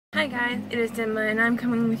Hi guys, it is Denma and I'm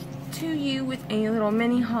coming to you with a little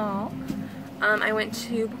mini haul. I went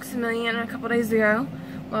to Books A Million a couple days ago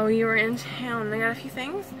while we were in town and I got a few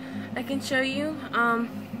things I can show you.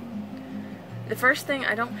 The first thing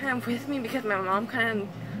I don't have with me because my mom kind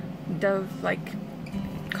of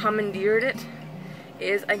commandeered it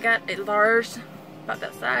is I got a large, about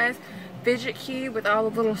that size, fidget cube with all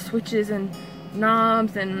the little switches and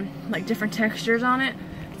knobs and like different textures on it.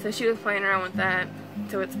 So she was playing around with that.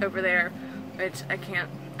 So it's over there, which I can't,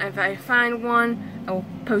 if I find one, I will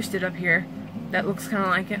post it up here. That looks kind of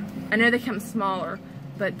like it. I know they come smaller,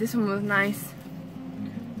 but this one was nice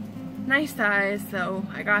size, so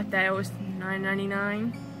I got that. It was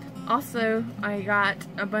 $9.99. Also, I got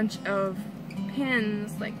a bunch of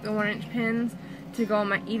pins, like the 1-inch pins, to go on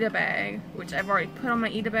my Ita bag, which I've already put on my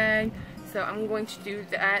Ita bag, so I'm going to do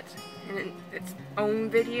that in its own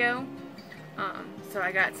video. So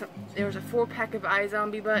I got some, there was a 4-pack of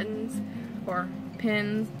iZombie buttons, or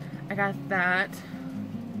pins. I got that.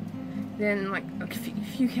 Then like a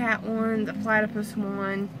few cat ones, a platypus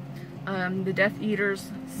one, the Death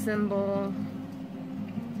Eater's symbol.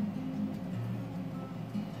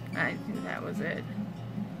 I think that was it.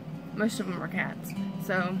 Most of them were cats.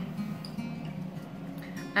 So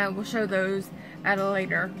I will show those at a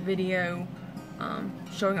later video,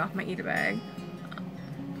 showing off my Ita bag.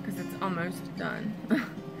 Because it's almost done.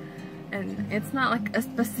 And it's not like a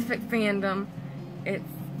specific fandom, it's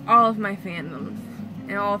all of my fandoms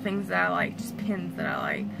and all things that I like, just pins that I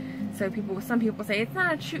like. So some people say it's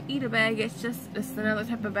not a true Ita bag, it's another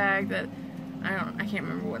type of bag that I can't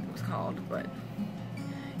remember what it was called, but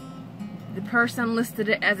the person listed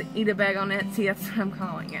it as an Ita bag on Etsy, that's what I'm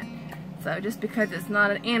calling it. So just because it's not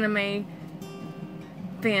an anime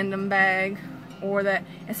fandom bag, or that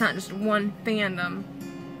it's not just one fandom,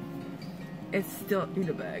 it's still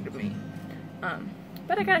Ita bag to me.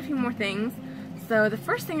 But I got a few more things. So the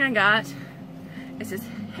first thing I got is this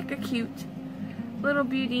hecka cute little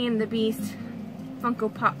Beauty and the Beast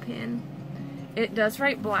Funko Pop pin. It does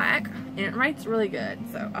write black and it writes really good,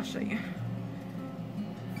 so I'll show you.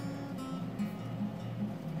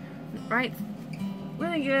 It writes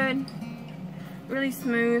really good, really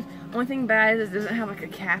smooth. Only thing bad is it doesn't have like a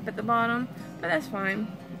cap at the bottom, but that's fine.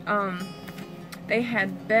 They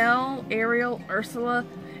had Belle, Ariel, Ursula,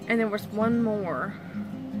 and there was one more.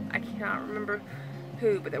 I cannot remember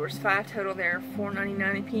who, but there was 5 total there,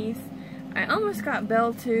 $4.99 a piece. I almost got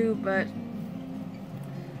Belle too, but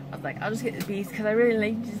I was like, I'll just get the Beast because I really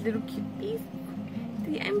like these little cute beasts.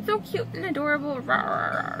 I'm so cute and adorable. Rawr,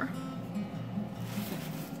 rawr, rawr.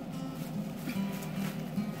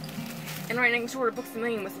 And right next door to Books A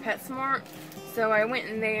Million was PetSmart, so I went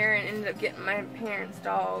in there and ended up getting my parents'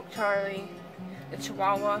 dog, Charlie, the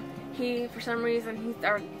Chihuahua. He, for some reason, he's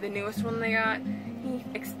the newest one they got. He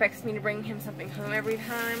expects me to bring him something home every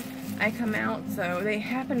time I come out, so they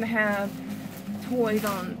happen to have toys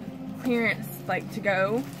on clearance, like to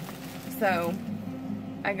go. So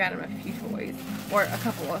I got him a few toys, or a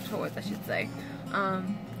couple of toys, I should say.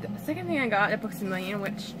 The second thing I got at Books A Million,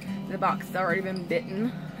 which the box has already been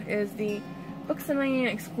bitten, is the Books A Million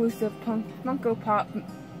exclusive Funko Pop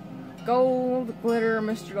Gold Glitter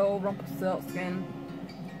Mr. Gold Rumpelstiltskin.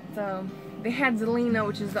 So they had Zelina,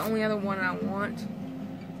 which is the only other one I want,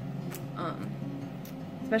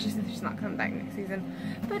 especially since she's not coming back next season.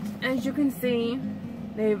 But as you can see,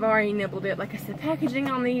 they've already nibbled it. Like I said, packaging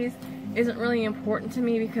on these isn't really important to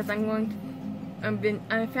me because I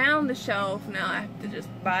found the shelf. Now I have to just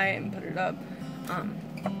buy it and put it up,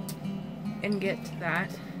 and get that.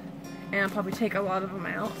 And I'll probably take a lot of them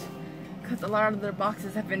out because a lot of their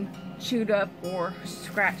boxes have been chewed up or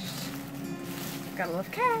scratched. Gotta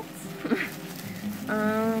love cats.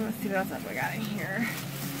 Let's see what else I got in here.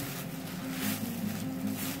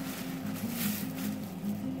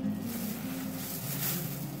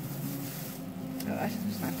 So that's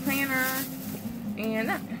just my planner.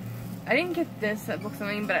 And I didn't get this at Books A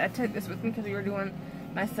Million, but I took this with me because we were doing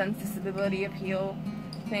my son's disability appeal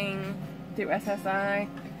thing through SSI.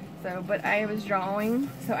 So, but I was drawing,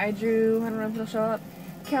 so I drew, I don't know if it'll show up,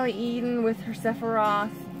 Kelly Eden with her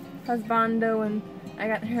Sephiroth husbando, and I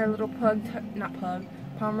got her little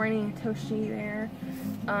Pomeranian Toshi there.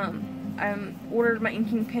 I ordered my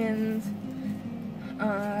inking pens.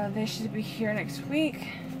 They should be here next week.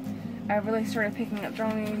 I really started picking up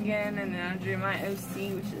drawing again, and then I drew my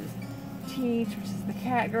OC, which is Teach, which is the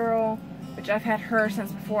cat girl, which I've had her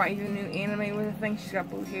since before I even knew anime was a thing. She's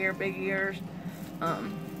got blue hair, big ears.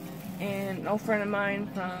 And an old friend of mine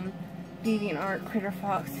from DeviantArt, Critter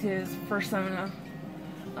Fox, his persona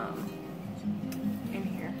in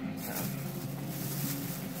here. So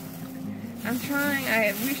I'm trying. I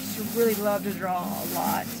used to really love to draw a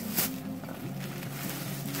lot.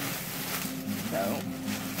 So,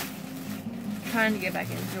 trying to get back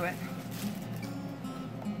into it.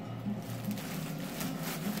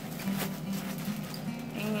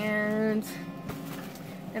 And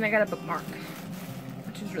then I got a bookmark,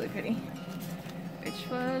 which was really pretty. Which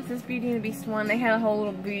was this Beauty and the Beast one. They had a whole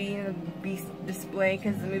little Beauty and the Beast display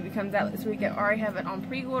because the movie comes out this week. I already have it on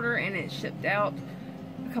pre-order and it shipped out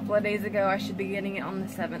a couple of days ago. I should be getting it on the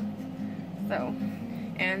 7th. So,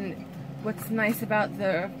 and what's nice about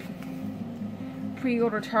the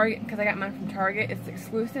pre-order Target, because I got mine from Target, it's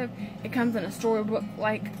exclusive. It comes in a storybook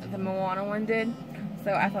like the Moana one did.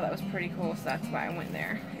 So I thought that was pretty cool, so that's why I went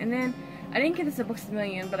there. And then I didn't get this at Books A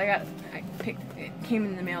Million, but it came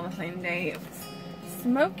in the mail the same day. It was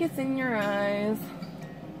Smoke Gets in Your Eyes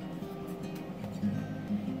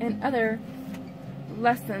and Other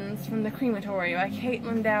Lessons from the Crematory by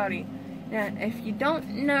Caitlin Dowdy. Now, if you don't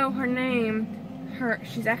know her name,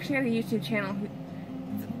 she's actually got a YouTube channel.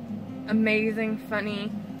 Amazing,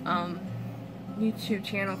 funny YouTube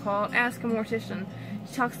channel called Ask a Mortician.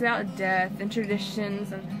 She talks about death and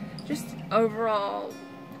traditions and just overall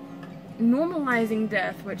normalizing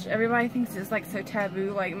death, which everybody thinks is like so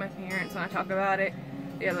taboo. Like my parents, when I talk about it,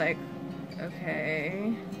 they're like,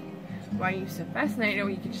 okay, why are you so fascinated? Well,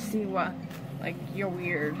 you can just see what, like, you're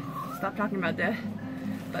weird. Stop talking about death.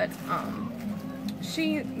 But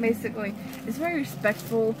she basically is very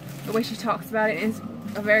respectful. The way she talks about it is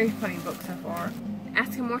a very funny book so far.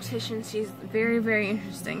 Ask a Mortician, she's very, very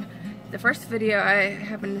interesting. The first video I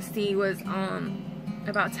happened to see was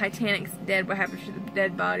about Titanic's dead, what happened to the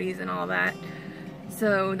dead bodies and all that.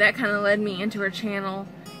 So that kind of led me into her channel,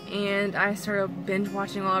 and I started binge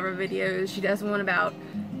watching all of her videos. She does one about,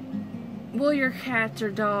 will your cats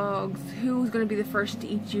or dogs, who's going to be the first to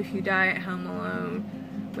eat you if you die at home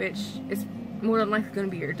alone, which is more than likely going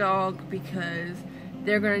to be your dog, because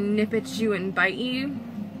they're going to nip at you and bite you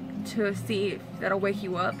to see if that'll wake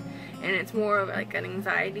you up, and it's more of like an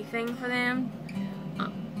anxiety thing for them.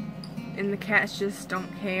 And the cats just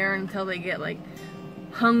don't care until they get like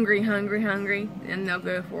hungry, and they'll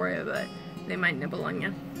go for it, but they might nibble on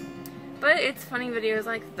you. But it's funny videos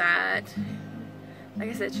like that. Like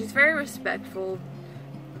I said, she's very respectful,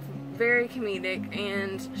 very comedic,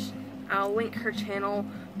 and I'll link her channel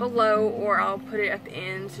below, or I'll put it at the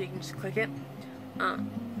end so you can just click it.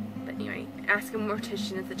 But anyway, Ask a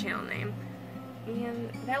Mortician is the channel name.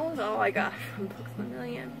 And that was all I got from Books A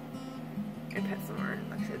Million and PetSmart.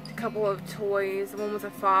 Like I said, a couple of toys. One was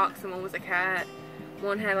a fox and one was a cat.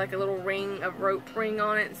 One had like a little ring, a rope ring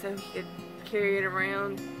on it, so he could carry it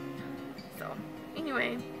around. So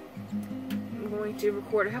anyway, I'm going to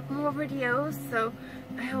record a couple more videos, so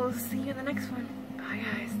I will see you in the next one. Bye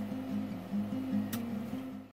guys.